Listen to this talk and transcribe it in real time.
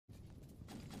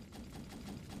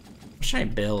should I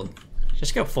build?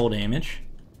 Just go full damage.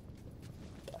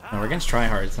 No, we're against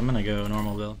tryhards, so I'm gonna go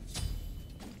normal build.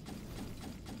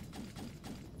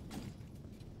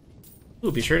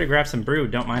 Ooh, be sure to grab some brew.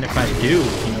 Don't mind if I do,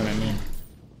 if you know what I mean.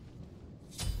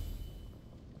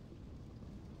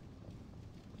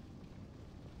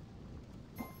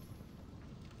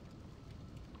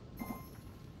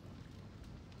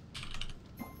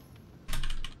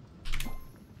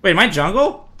 Wait, am I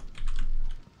jungle?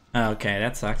 Oh, okay,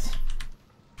 that sucks.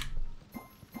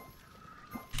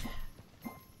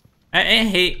 I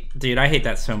hate, dude, I hate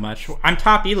that so much. I'm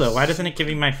top elo. Why doesn't it give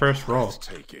me my first roll?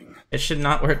 It should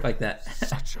not work like that.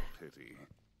 Such a pity.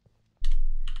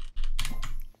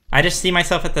 I just see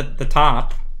myself at the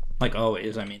top, like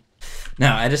always. I mean,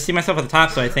 no, I just see myself at the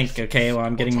top, so I think, okay, well,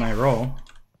 I'm getting my roll,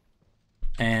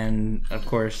 and of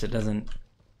course, it doesn't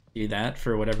do that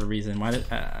for whatever reason. Why did?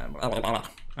 I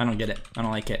don't get it. I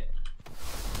don't like it.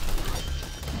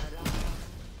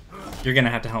 You're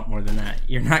gonna have to help more than that.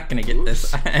 You're not gonna get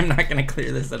this. I'm not gonna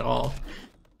clear this at all.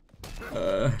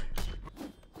 So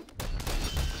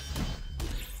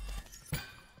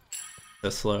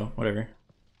slow, whatever.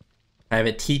 I have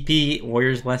a TP,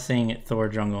 Warrior's Blessing, Thor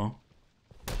jungle.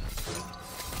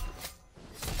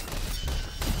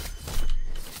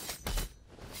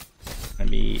 Gonna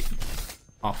be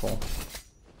awful.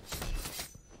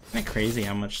 Isn't it crazy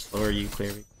how much slower you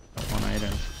clear one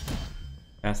item?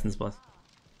 Bastion's Blessing.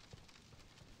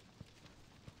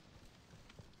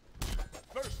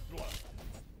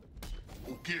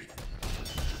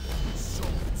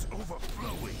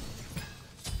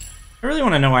 I really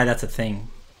want to know why that's a thing.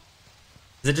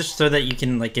 Is it just so that you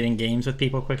can like get in games with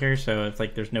people quicker? So if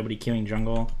like there's nobody queuing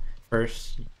jungle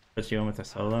first, puts you in with a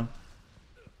solo.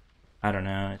 I don't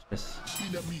know. It's just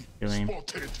feeling. Go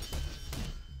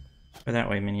that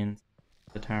way, minions.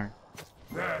 The tower.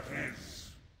 That is.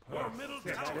 Our middle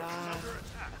tower is under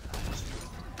attack.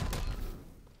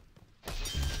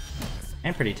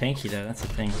 I'm pretty tanky though. That's the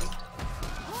thing.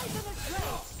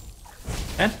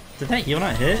 Did that heal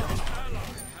not hit?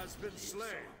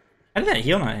 How did that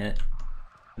heal not hit?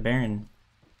 The Baron.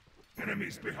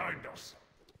 Enemies behind us.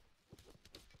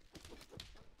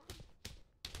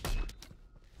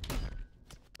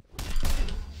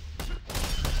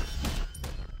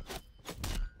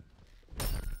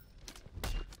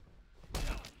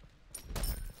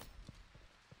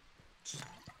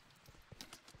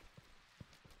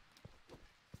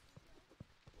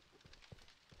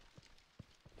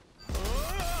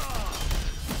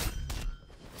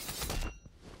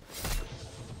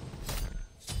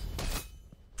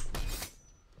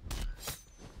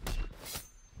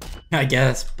 I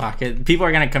guess, Pocket. People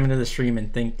are gonna come into the stream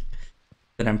and think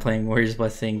that I'm playing Warrior's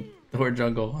Blessing Thor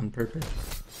jungle on purpose.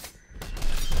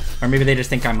 Or maybe they just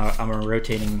think I'm a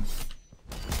rotating,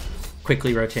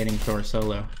 quickly rotating Thor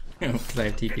solo. Because I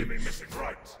have TP. Enemy missing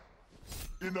right.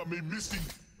 Enemy missing.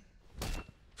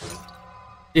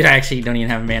 Dude, I actually don't even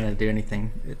have mana to do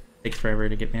anything. It takes forever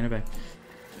to get mana back.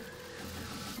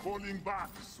 Falling back.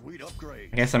 Sweet upgrade.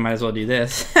 I guess I might as well do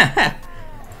this.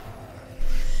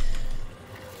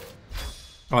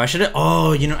 Oh, I should have.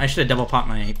 Oh, you know, I should have double popped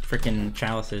my freaking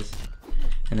chalices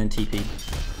and then TP.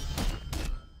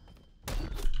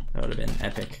 That would have been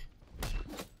epic.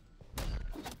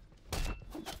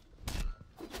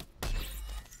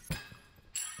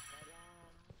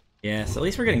 Yes, at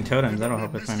least we're getting totems. That'll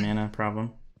help with my mana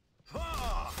problem. An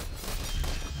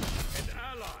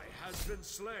ally has been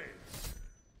slain.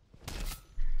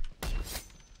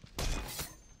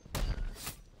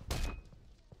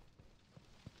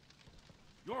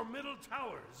 Your middle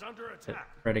tower is under attack.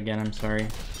 Red again, I'm sorry.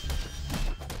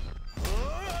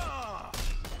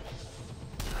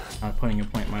 Not putting a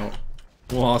point in my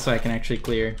wall so I can actually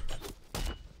clear.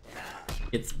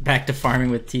 It's back to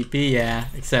farming with TP, yeah.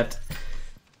 Except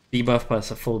debuff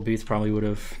plus a full boost probably would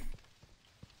have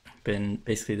been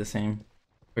basically the same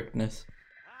quickness.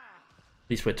 At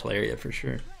least with Teleria for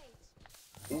sure.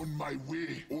 On my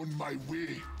way, on my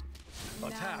way.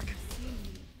 Attack.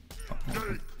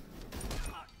 Oh,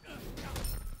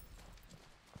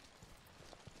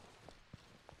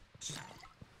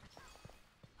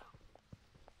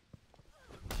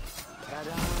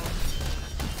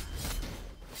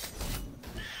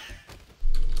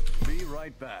 Be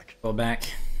right back. go back.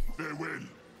 Farewell.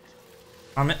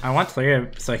 I want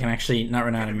Teleria so I can actually not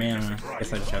run out of mana. I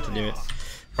guess I just have to do it.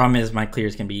 Problem is my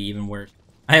clears can be even worse.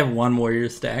 I have one warrior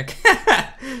stack.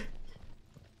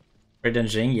 Red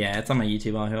Dungeon, yeah, it's on my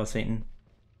YouTube. All hail Satan.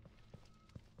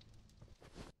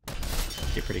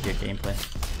 Be a pretty good gameplay.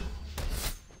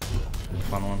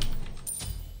 Fun one.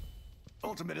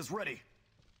 Ultimate is ready.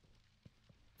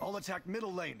 I'll attack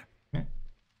middle lane. Yeah.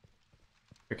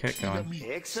 Cricket going.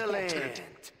 Excellent.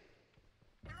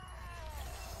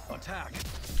 Attack.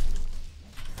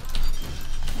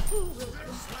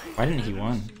 Why didn't he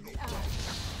win?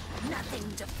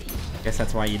 I guess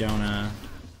that's why you don't, oh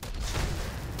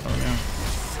no.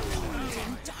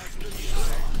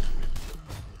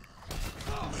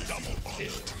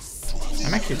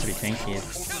 I'm actually pretty tanky.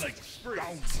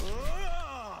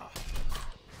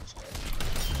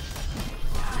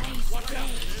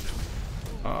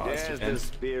 Oh, that's too bad.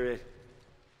 Spirit.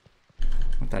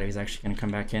 I thought he was actually gonna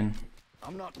come back in.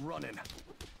 I'm not running.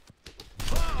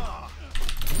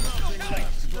 Nothing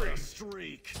left but a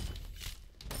streak.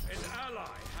 An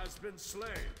ally has been slain.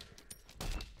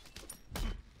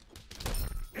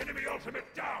 Enemy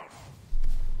ultimate down.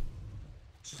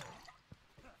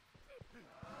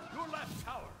 Your left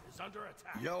tower is under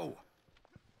attack. Yo.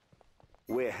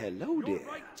 Well, hello Your there.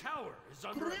 right tower is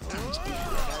under attack.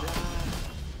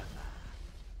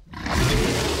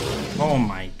 Oh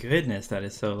my goodness, that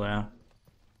is so loud.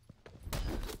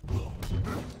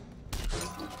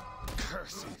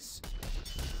 Curses.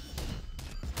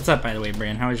 What's up, by the way,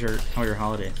 Bran? How was your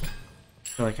holiday? I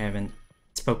feel like I haven't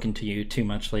spoken to you too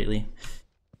much lately.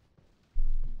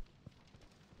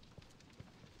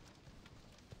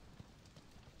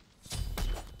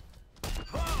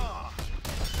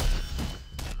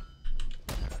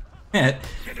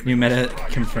 New meta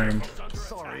confirmed.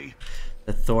 Sorry.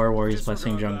 The Thor Warriors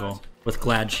Blessing Jungle with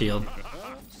Glad Shield.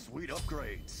 Sweet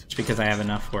upgrades. Just because I have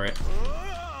enough for it.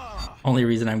 Only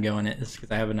reason I'm going it is because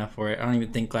I have enough for it. I don't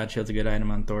even think Glad Shield's a good item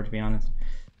on Thor, to be honest.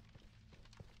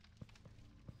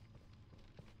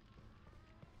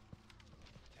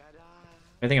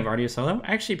 I think of Ardia Solo.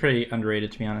 Actually pretty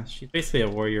underrated, to be honest. She's basically a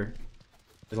warrior.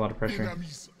 There's a lot of pressure.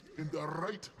 Enemies in the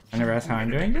right. I never asked how I'm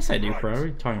doing. Yes, I do, bro. What are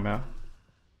you talking about?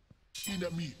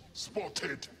 Enemy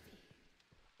spotted.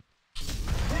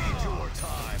 Need your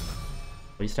time.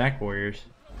 We stack warriors.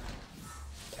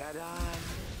 Ta-da.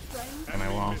 At my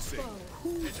wall.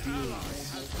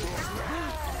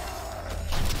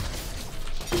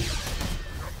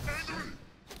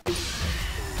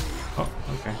 Oh,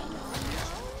 okay.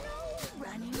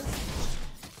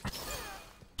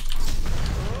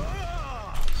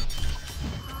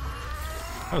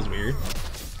 That was weird.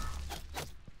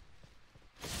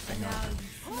 Hang on.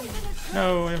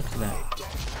 No, I have to that.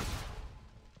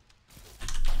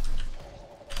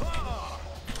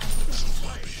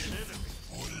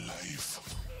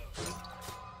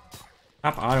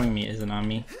 Stop autoing me isn't on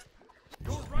me.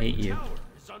 I hate you. Tower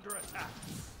is under attack.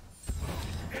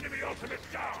 Enemy ultimate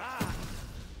down.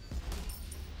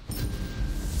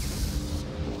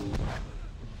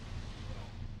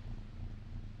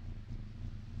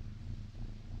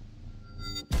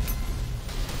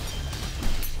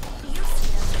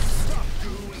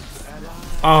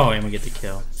 Oh, and we get the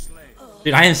kill.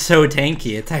 Dude, I am so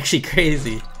tanky. It's actually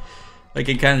crazy. I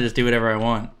can kind of just do whatever I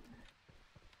want.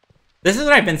 This is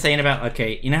what I've been saying about,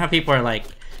 okay, you know how people are like,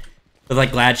 with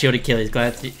like Glad Shield Achilles,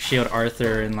 Glad Shield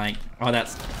Arthur, and like all that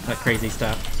crazy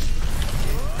stuff.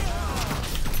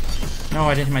 No,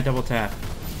 I didn't hit my double tap.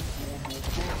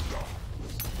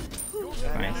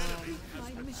 Nice.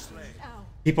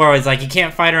 People are always like, you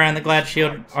can't fight around the Glad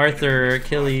Shield Arthur or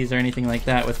Achilles or anything like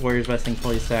that with Warriors Blessing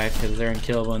fully stacked because they're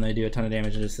unkillable and they do a ton of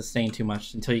damage and just sustain too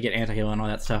much until you get anti-heal and all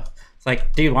that stuff. It's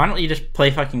like, dude, why don't you just play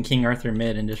fucking King Arthur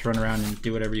mid and just run around and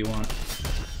do whatever you want?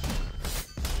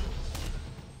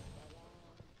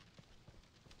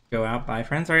 Go out, bye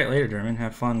friends. Alright, later, German.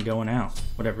 Have fun going out.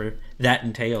 Whatever that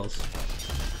entails.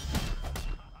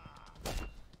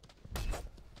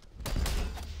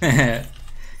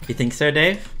 You think so,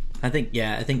 Dave? I think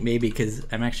maybe because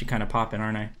I'm actually kind of popping,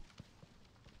 aren't I?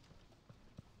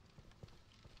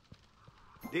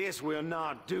 This will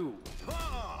not do.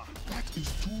 That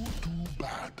is too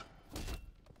bad.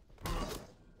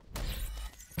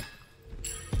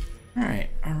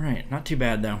 Alright. Not too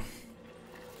bad, though.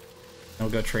 I'll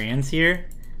go trans here,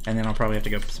 and then I'll probably have to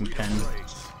go put some pen.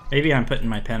 Maybe I'm putting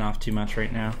my pen off too much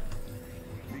right now.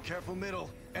 Be careful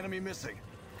middle. Enemy missing.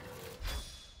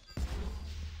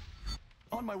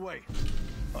 On my way.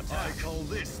 I call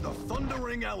this the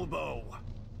Thundering Elbow.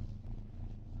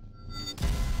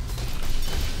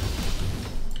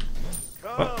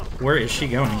 Where is she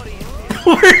going?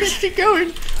 Where is she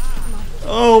going?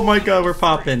 Oh my god, we're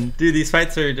popping. Dude, these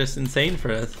fights are just insane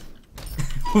for us.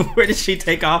 Where did she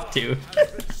take off to?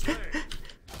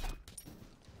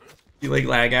 You like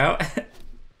lag out?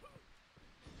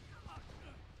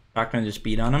 Rockman just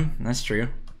beat on him? That's true.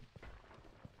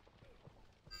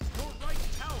 Your right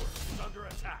tower is under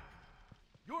attack.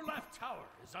 Your left tower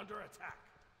is under attack.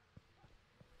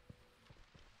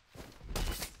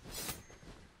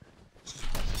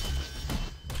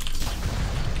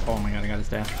 got his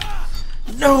dash.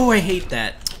 No, I hate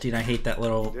that. Dude, I hate that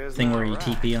little thing where you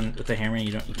TP on with the hammer and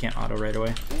you can't auto right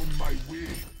away. On my way.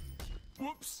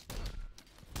 Whoops.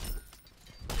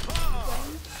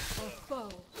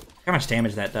 How much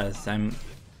damage that does?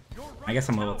 I guess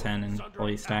I'm level 10 and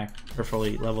fully stacked or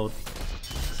fully leveled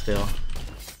still.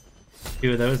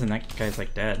 2 of those and that guy's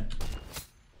like dead.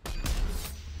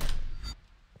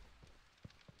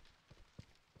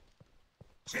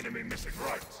 Enemy missing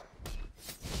right.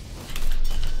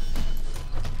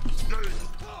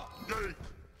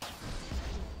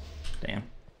 Damn.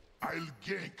 I'll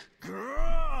gank.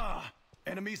 Grrrr!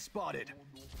 Enemy spotted.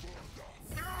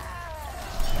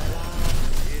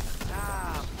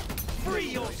 Free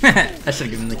your I should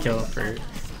have given him the kill for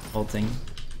ulting.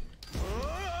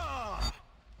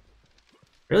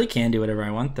 Really can do whatever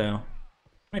I want though.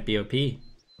 Might be OP.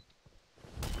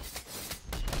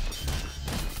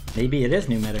 Maybe it is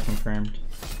new meta confirmed.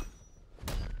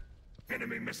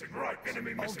 Enemy missing right.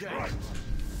 Enemy missing Okay. right.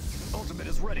 Ultimate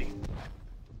is ready.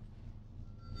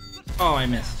 Oh, I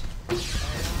missed.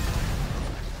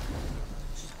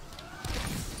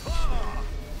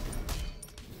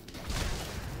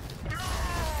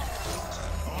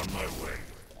 On my way.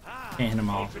 Can't hit them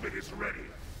all. Ultimate is ready.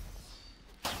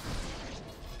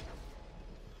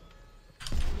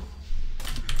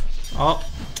 Oh,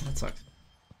 that sucks.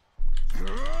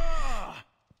 Grrrr!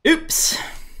 Oops.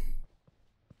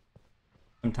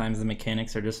 Sometimes the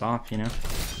mechanics are just off, you know?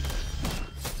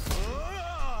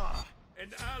 Grrrr!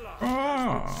 An ally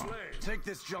Oh. has been slain. Take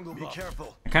this jungle. Be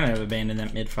careful. I kind of abandoned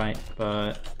that mid-fight,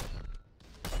 but...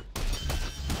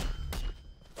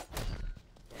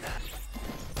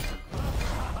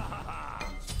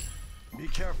 Be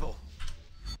careful.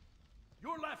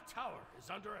 Your left tower is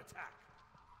under attack.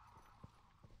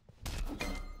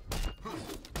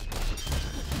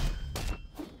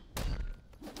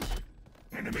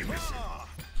 Enemy missing.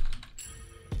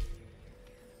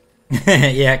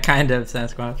 yeah, kind of,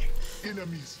 Sasquatch.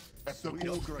 Enemies at the Sweet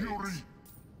full old fury. grades.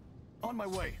 On my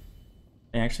way.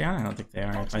 Yeah, actually, I don't think they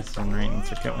are. If I stun right and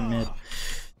switch out one mid, I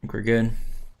think we're good.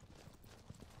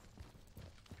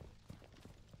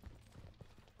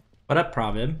 What up,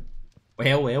 Provid?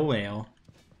 Whale, whale, whale.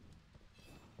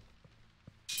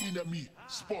 Enemy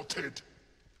spotted.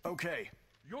 Okay.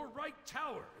 Your right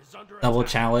tower is under Double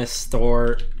attack. Chalice,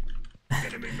 Thor,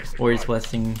 Enemy missing Warrior's right.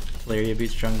 Blessing, Valeria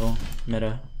Boots Jungle,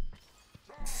 meta.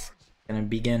 Gonna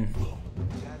begin.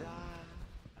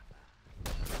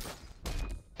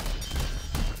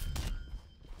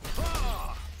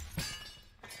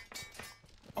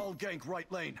 All gank right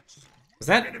lane. Was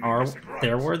that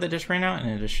their ward that just ran out and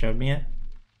it just showed me it?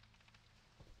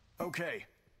 Okay.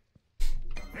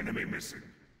 Enemy missing.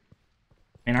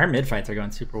 I mean, our mid fights are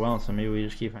going super well, so maybe we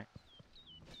just keep fighting.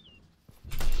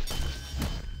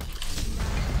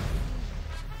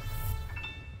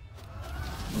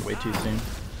 Way too soon.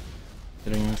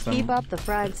 Keep up the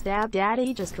fried stab,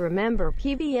 Daddy. Just remember,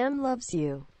 PBM loves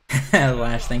you.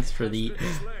 Lash, thanks for the,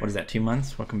 what is that, 2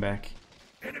 months? Welcome back.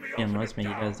 Enemy Yeah, ultimate most maybe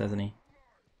he down. does, doesn't he?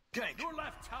 Gank. Your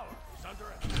left tower is under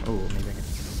attack. Oh, maybe I can.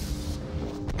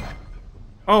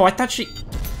 Oh, I thought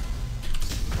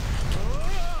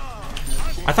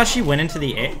she went into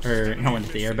the air, or not went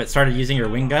into the air, but started using her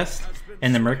wing gust,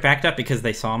 and the Merc backed up because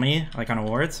they saw me, like on a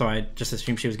ward, so I just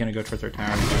assumed she was gonna go towards her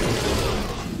tower.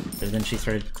 But then she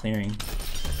started clearing.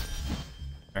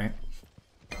 Right?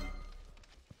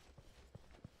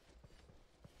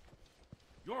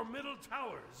 Your middle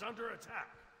tower is under attack.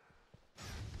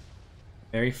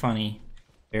 Very funny.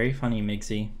 Very funny,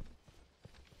 Migsy.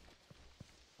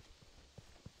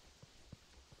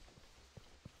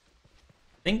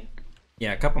 I think,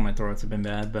 yeah, a couple of my throws have been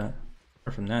bad, but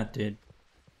apart from that, dude,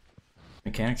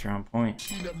 mechanics are on point.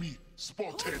 Enemy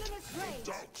spotted.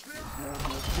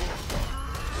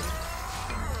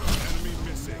 Enemy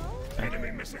missing.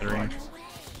 Enemy missing Three. right.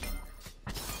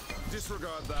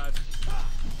 Disregard that.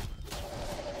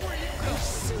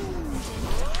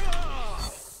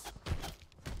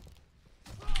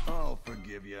 I'll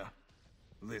forgive you.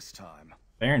 This time.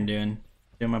 Baron doing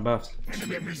my buffs.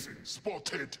 Enemy missing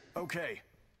spotted. Okay.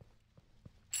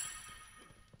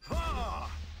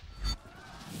 Ha!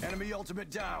 Enemy ultimate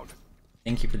down.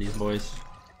 Thank you for these boys.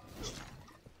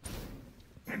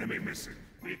 Enemy missing.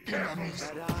 Be careful.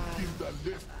 Enemies in the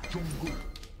left jungle.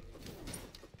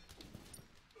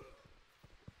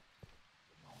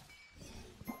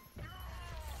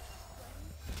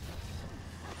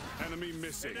 Enemy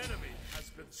missing. An enemy has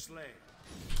been slain.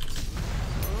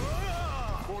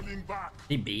 Falling back.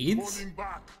 He beads? Falling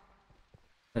back.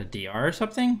 A DR or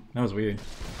something? That was weird.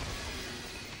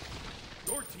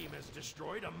 Your team has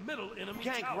destroyed a middle enemy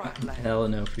tower. Hell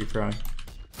no, free throwing.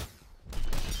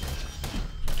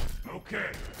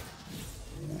 Okay.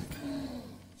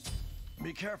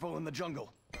 Be careful in the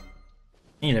jungle. I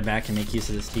need to back and make use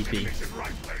of this TP. Mission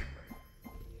right way.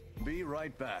 Be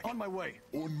right back. On my way.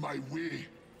 On my way.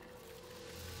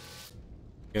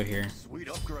 Go here. Sweet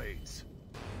upgrades.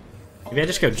 Maybe I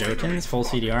just go Jotuns, full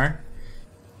CDR.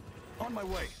 On my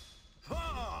way.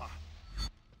 Ha!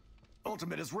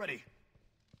 Ultimate is ready.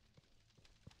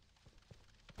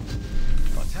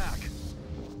 Attack.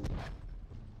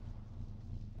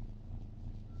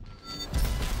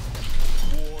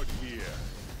 Ward here.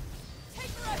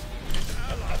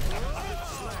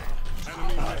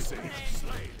 Enemy missing.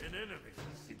 Slain an enemy.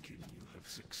 Thinking you have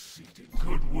succeeded.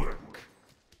 Good work.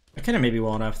 I could have maybe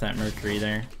walled off that Mercury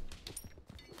there.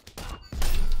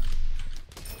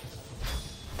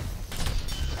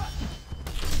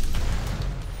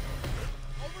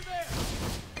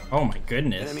 Oh my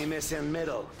goodness. Enemy missing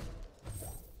middle.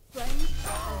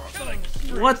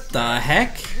 What the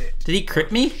heck? Did he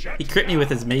crit me? He crit me with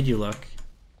his made you look.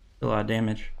 A lot of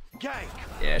damage. Gank.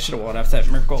 Yeah, I should have walled off that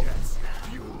Merkle.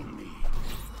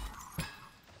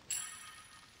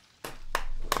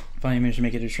 Finally managed to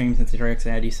make it to stream since the Dark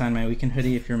had you signed my weekend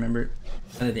hoodie if you remember.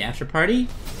 The after party?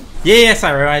 Yeah,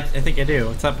 Cyro, I think I do.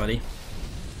 What's up, buddy?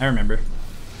 I remember.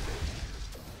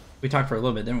 We talked for a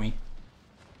little bit, didn't we?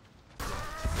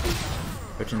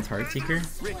 Coachin's Heartseeker.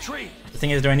 Retreat. The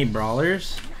thing is, do I need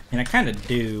brawlers? I mean, I kind of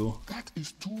do. That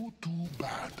is too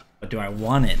bad. But do I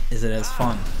want it? Is it as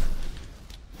fun?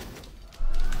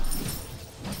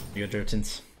 Here you go,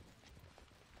 Jotuns.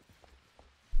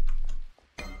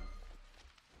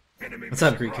 What's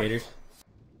up, Greek haters?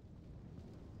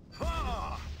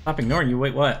 Stop ignoring you.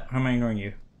 Wait, what? How am I ignoring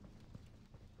you?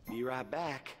 Be right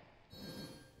back.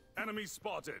 Enemy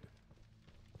spotted.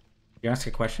 You ask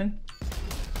a question?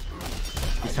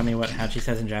 Please tell me what Hachi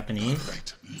says in Japanese.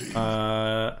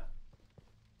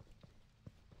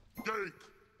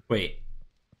 Wait.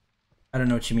 I don't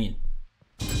know what you mean.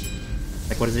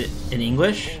 Like, what is it in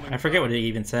English? I forget what it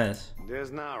even says.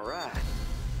 There's not right.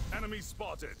 Enemy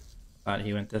spotted. Thought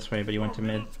he went this way, but he went to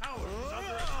mid. Tower is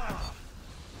under attack.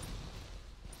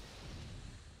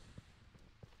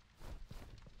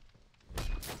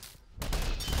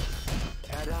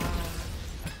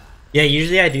 Yeah,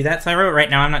 usually I do that, Cyro. Right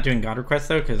now I'm not doing God Request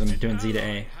though, because I'm doing Z to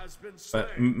A. Has been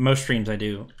But slain. most streams I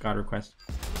do God Request.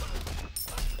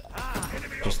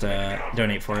 Just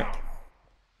donate for it.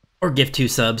 Or give 2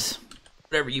 subs.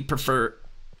 Whatever you prefer.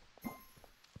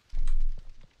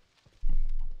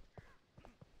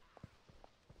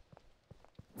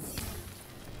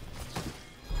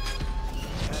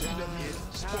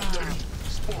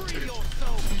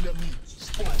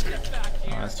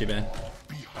 Oh, that's too bad.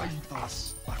 Behind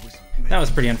us. That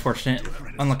was pretty unfortunate.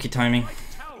 Unlucky timing.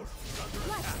 Tower is under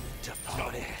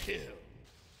attack. Kill.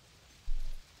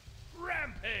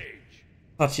 Rampage.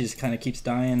 Thought she just kind of keeps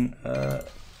dying,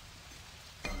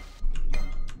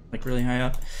 like really high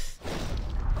up.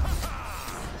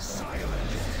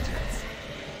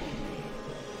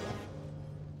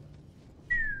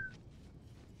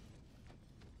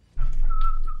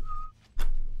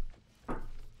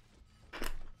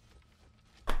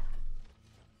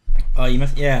 Oh, you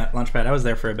must, yeah, Launchpad. I was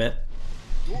there for a bit.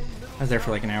 I was there for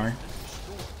like an hour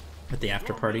at the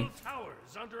after party. Tower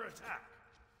is under attack.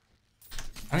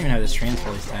 I don't even have this transfer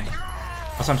release tag.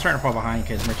 Also, I'm starting to fall behind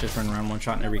because Merch just running around one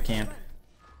shot in every camp.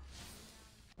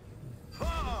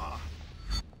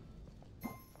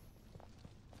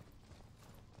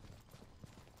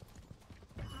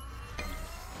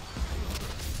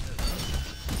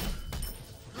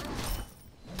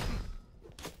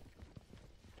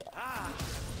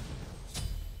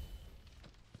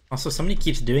 Also, somebody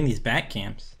keeps doing these back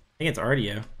camps. I think it's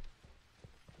Ardio.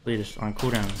 Really just on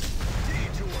cooldown.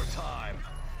 Detour time.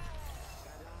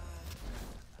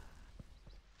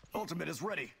 Ultimate is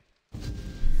ready.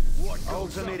 What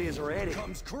goes Ultimate is ready.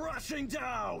 Comes crashing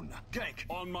down. Gank.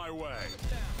 On my way.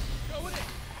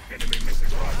 Enemy missing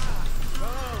right.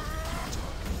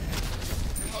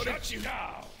 Shut you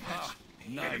down.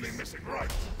 Enemy missing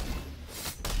right.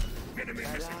 Enemy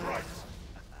missing right.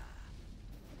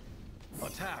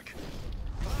 Attack.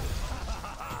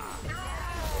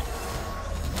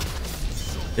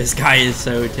 This guy is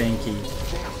so tanky.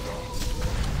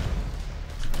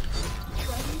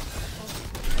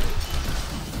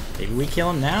 Maybe we kill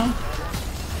him now?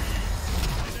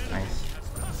 Nice.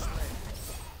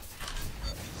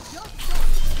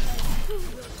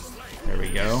 There we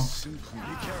go. Be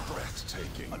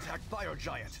careful. Attack Fire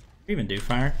Giant. We even do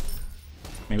fire?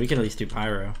 I mean, we could at least do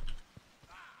pyro.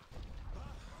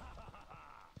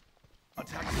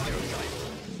 Attack Fire Giant.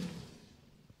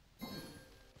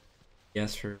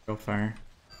 Yes, for real fire.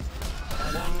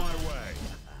 On my way.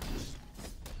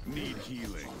 Need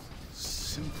healing.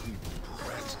 Simply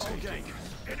breathtaking. Okay.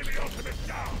 Enemy ultimate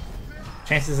down.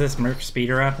 Chances this Merc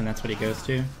speeder up, and that's what he goes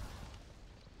to. Your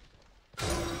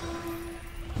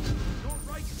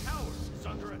right tower is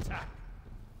under attack.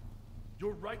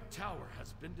 Your right tower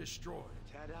has been destroyed.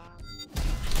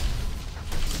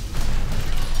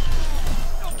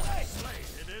 Slain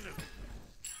an enemy.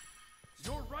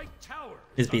 Your right tower.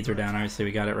 His beads were down, obviously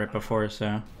we got it right before,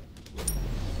 so.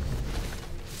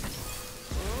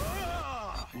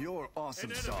 You're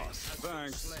awesome sauce.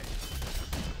 Thanks.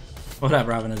 What up,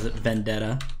 Robin? Is it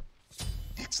Vendetta?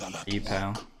 You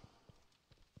pal.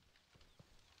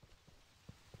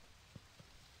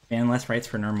 And less rights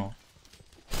for normal.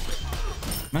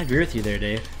 I agree with you there,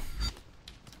 Dave.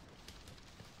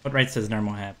 What rights does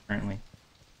normal have currently?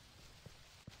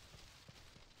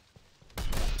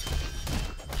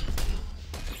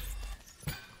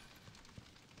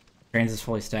 Trains is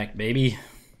fully stacked, baby.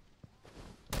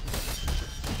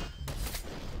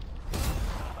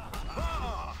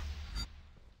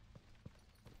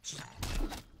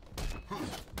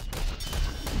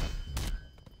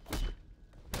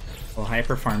 Well,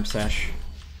 hyper farm sesh.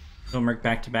 Go Merc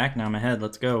back to back. Now I'm ahead.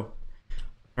 Let's go.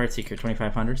 Heart Seeker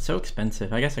 2500. So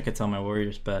expensive. I guess I could sell my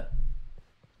warriors, but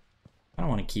I don't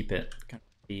want to keep it. Kind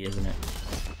of fee, isn't it?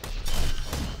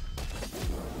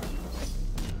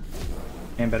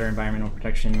 And better environmental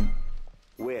protection.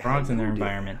 Frogs in their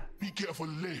environment. Be careful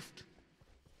left.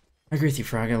 I agree with you,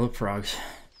 Frog. I love frogs.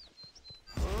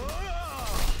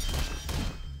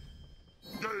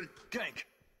 Gank.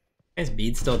 Is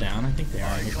beads still down? I think they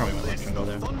are. He probably went left jungle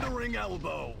there. Thundering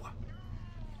elbow.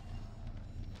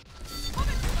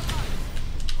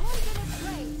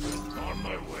 On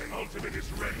my way. Ultimate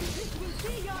is ready.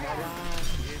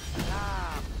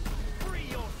 Free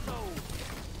your soul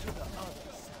to the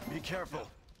others. Be careful.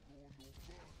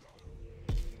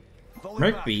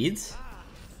 Merc beads.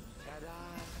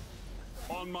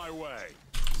 On my way.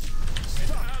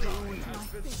 Has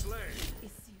been slain.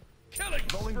 Killing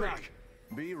Falling spree. back.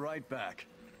 Be right back.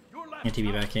 Your left Can't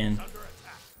TB back in. tower is under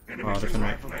attack. Oh, different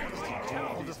right.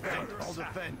 I'll defend. I'll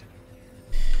defend.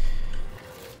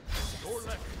 Your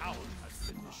left tower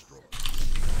has been destroyed.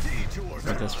 Detours.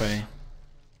 Go this way.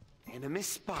 Enemy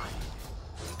spy.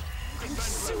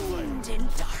 Consumed in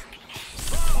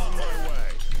darkness. On my way.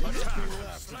 Attack.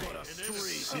 But a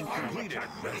streak completed.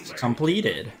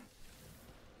 Completed.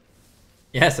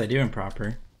 Yes, I do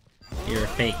improper. You're a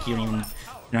fake. You don't even.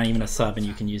 You're not even a sub, and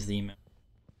you can use the email.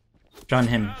 Shun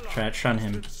him, Trat. Shun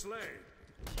him. Slain.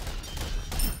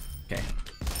 Okay.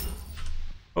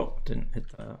 Oh, didn't hit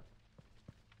the.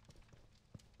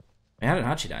 How did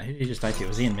Hachi die? Who did he just die to?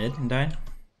 Was he in mid and died?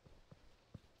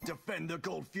 Defend the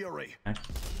Gold Fury. Okay.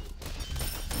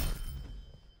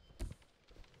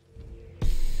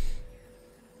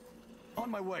 On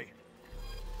my way.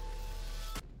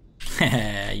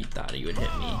 You thought he would hit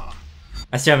me.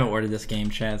 I still haven't worded this game,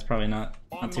 Chad. It's probably not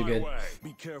too good. Way.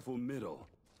 Be careful, middle.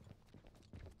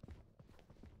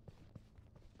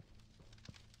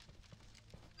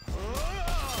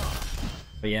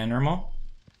 But yeah, normal.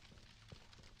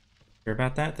 Sure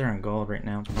about that? They're on gold right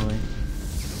now, probably.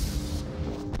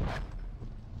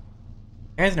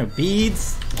 Guys, no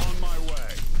beads. On my way.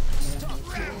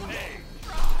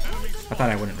 I thought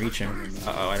I wouldn't reach him.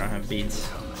 Uh-oh, I don't have beads.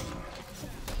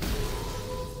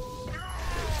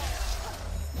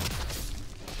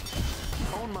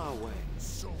 On my way.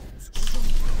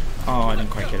 Oh, I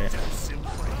didn't quite get it.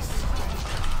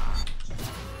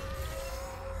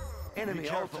 Enemy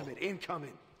ultimate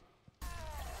incoming.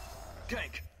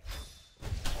 Gank.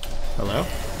 Hello?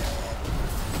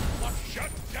 Shut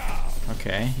down.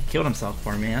 Okay, he killed himself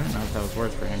for me. I don't know if that was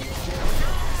worth for him.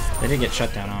 They did get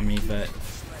shut down on me, but...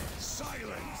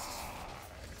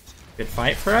 Good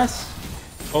fight for us.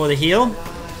 Oh, the heal?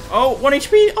 Oh, 1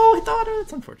 HP! Oh, he thought it.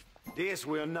 It's unfortunate. This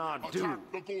will not do.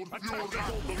 The Gold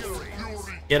Fury.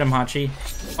 Get him, Hachi.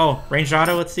 Oh, ranged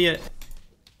auto, let's see it.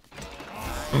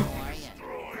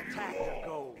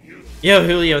 Yo,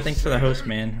 Julio, thanks for the host,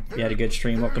 man. You had a good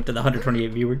stream. Welcome to the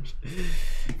 128 viewers.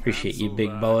 Appreciate you,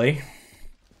 big boy.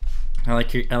 I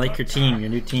like your team, your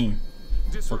new team.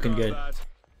 Looking good.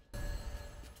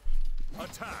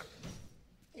 Attack.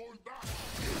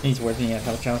 He's working at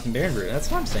Hell Chalice and Baron Brew.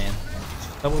 That's what I'm saying.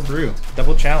 Double brew,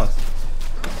 double chalice.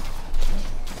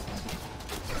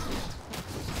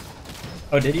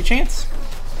 Oh, did you, Chance?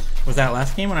 Was that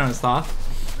last game when I was off?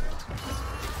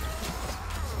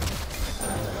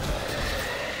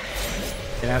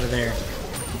 Get out of there.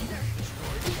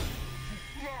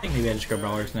 I think maybe I just go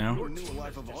brawlers now. Your new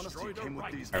life of honesty came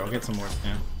with these. Alright, we'll get some more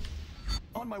now.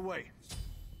 On my way.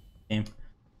 Game.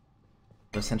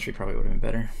 The sentry probably would have been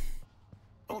better.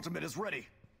 Ultimate is ready.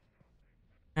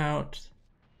 Out.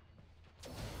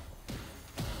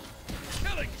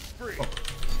 Killing spree. Oh.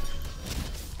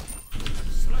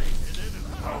 Slain an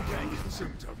enemy. How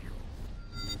magnificent of you.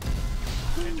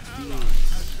 An ally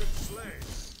has been slain.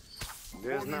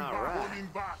 There's not right. Falling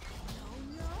back.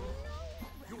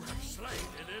 You have slain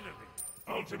an enemy.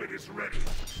 Ultimate is ready.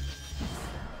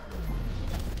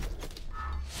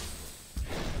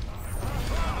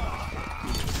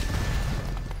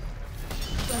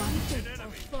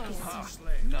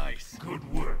 Nice.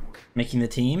 Good work. Making the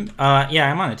team?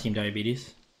 Yeah, I'm on a Team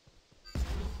Diabetes.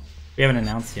 We haven't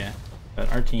announced yet,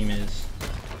 but our team is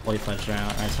fully fledged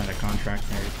out. I signed a contract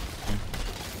and everything.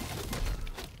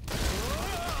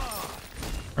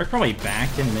 We're probably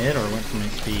backed in mid or went for my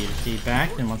speed. If he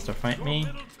backed and wants to fight me,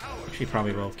 she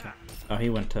probably will. Oh, he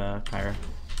went to Pyro.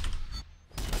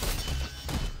 I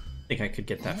think I could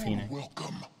get that Phoenix.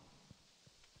 Welcome.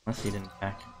 Unless he didn't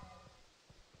back.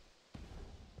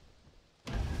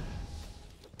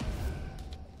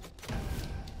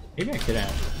 Maybe I could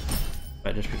have,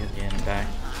 but just because he didn't back.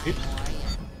 Oops.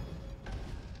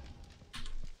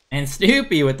 And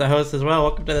Snoopy with the host as well.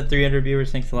 Welcome to the 300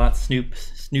 viewers. Thanks a lot,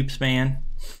 Snoops man.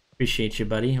 Appreciate you,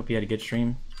 buddy. Hope you had a good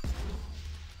stream.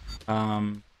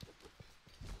 Damn,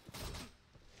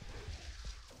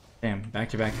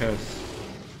 back-to-back hosts.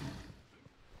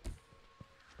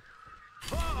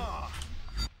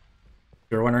 If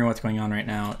you're wondering what's going on right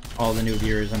now, all the new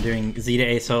viewers, I'm doing Z to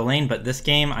A solo lane, but this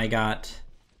game I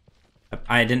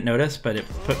didn't notice, but it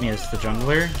put me as the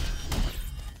jungler.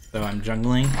 So I'm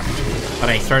jungling. But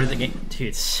I started the game, dude,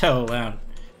 it's so loud.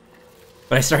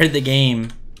 But I started the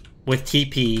game with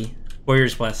TP,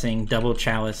 Warrior's Blessing, double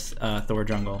Chalice, Thor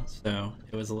jungle. So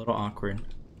it was a little awkward.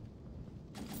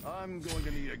 I'm going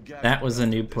to need a That was a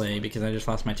new play because I just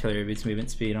lost my artillery boots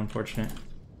movement speed, unfortunate.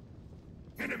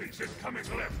 Enemies incoming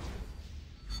left.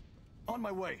 On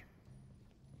my way.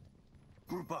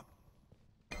 Group up.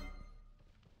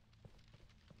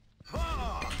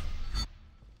 Ah!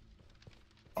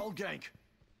 I'll gank.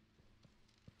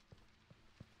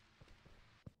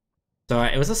 So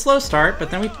it was a slow start, but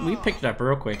then we picked it up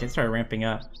real quick. It started ramping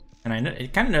up. And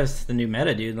it kind of noticed the new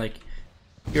meta, dude. Like,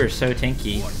 you are so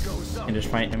tanky. You can just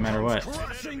fight no matter what.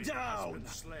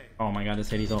 Oh my god, this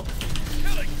Hades ult.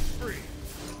 Killing spree.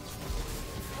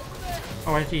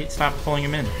 Oh, why did he stop pulling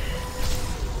him in?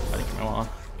 Buddy, come along.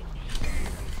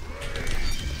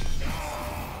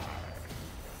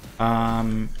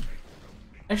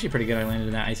 Actually pretty good. I landed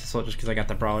in that Isis ult just because I got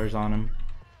the brawlers on him.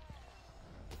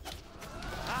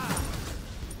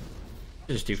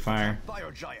 Just do fire.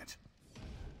 Fire giant.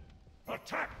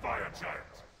 Attack fire giant.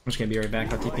 I'm just gonna be right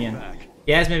back. I'll TP in.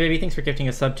 Yasmin, baby, thanks for gifting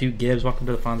a sub to Gibbs. Welcome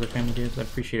to the Fonzo family, Gibbs. I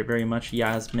appreciate it very much,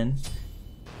 Yasmin.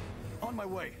 On my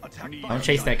way. Attack fire Don't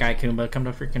chase that guy, Kumba. Come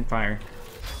to freaking fire.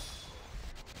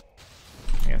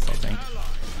 I guess I'll think.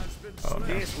 Oh no.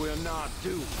 This will not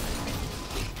do.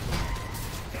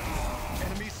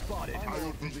 Enemy spotted.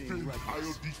 I'll defend. I'll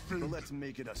defend. But let's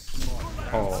make it a smart.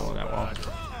 Oh, that wall.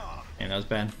 Man, that was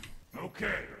bad.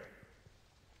 Okay.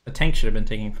 The tank should have been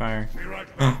taking fire. Be right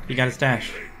Oh, back. he got his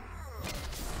dash.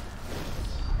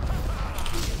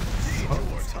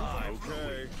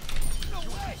 Okay.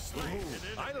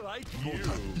 I like you.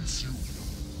 It's you.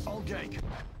 I'll gank. Is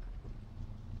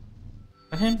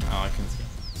that him? Oh, I can see.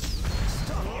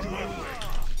 On my way.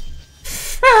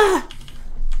 Ah!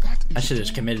 I should have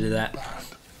just committed to that.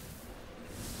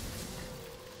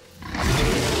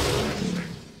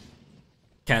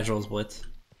 Casuals blitz.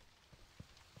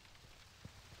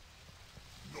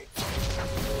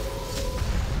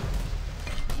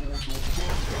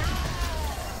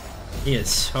 He is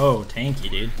so tanky,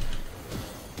 dude.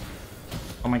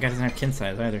 Oh my god, doesn't have kin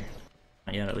size either.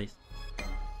 Not yet, at least.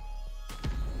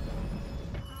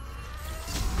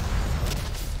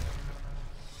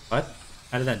 What?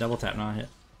 How did that double tap not hit?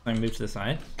 Let me move to the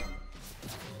side.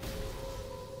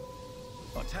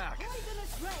 Attack.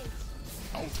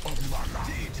 Out of mana.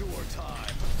 Detour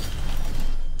time.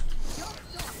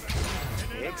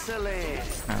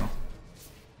 Excellent. Oh.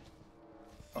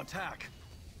 Attack.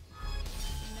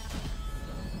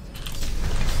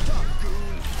 Stop,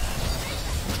 goon.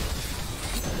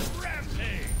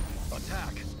 Rampage.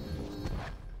 Attack.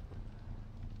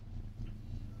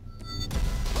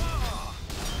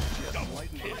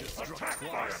 Attack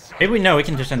fire giant. Maybe we know we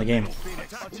can just end the game.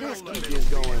 Let's keep this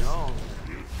going on.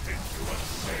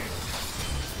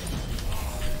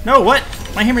 No, what?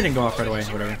 My hammer didn't go off right away.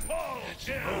 Whatever.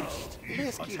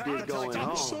 Let's keep this going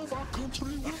on. Serve our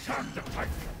country with attack the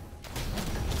Titan.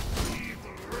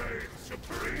 Evil reigns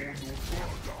supreme.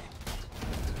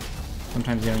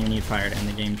 Sometimes you don't even need fire to end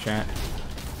the game, chat.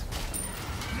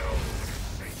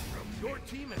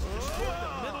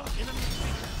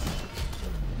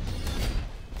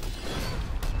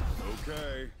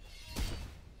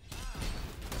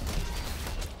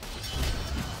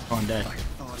 I'm dead.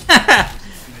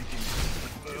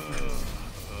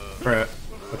 Bro,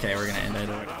 okay, we're gonna end it.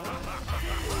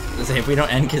 Let's say if we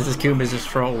don't end because this Kuma is just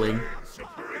trolling.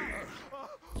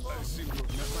 Oh,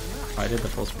 I did the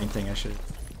full screen thing, I should.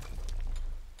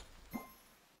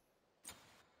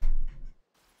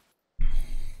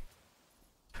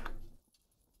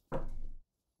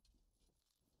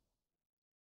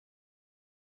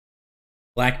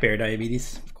 Black bear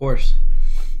diabetes, of course.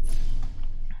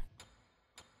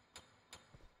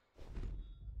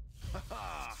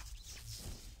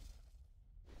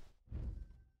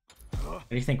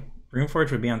 What do you think?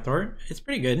 Runeforge would be on Thor? It's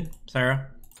pretty good, Sarah.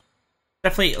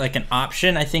 Definitely like an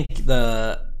option. I think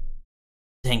the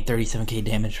tank 37k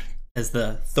damage as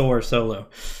the Thor solo.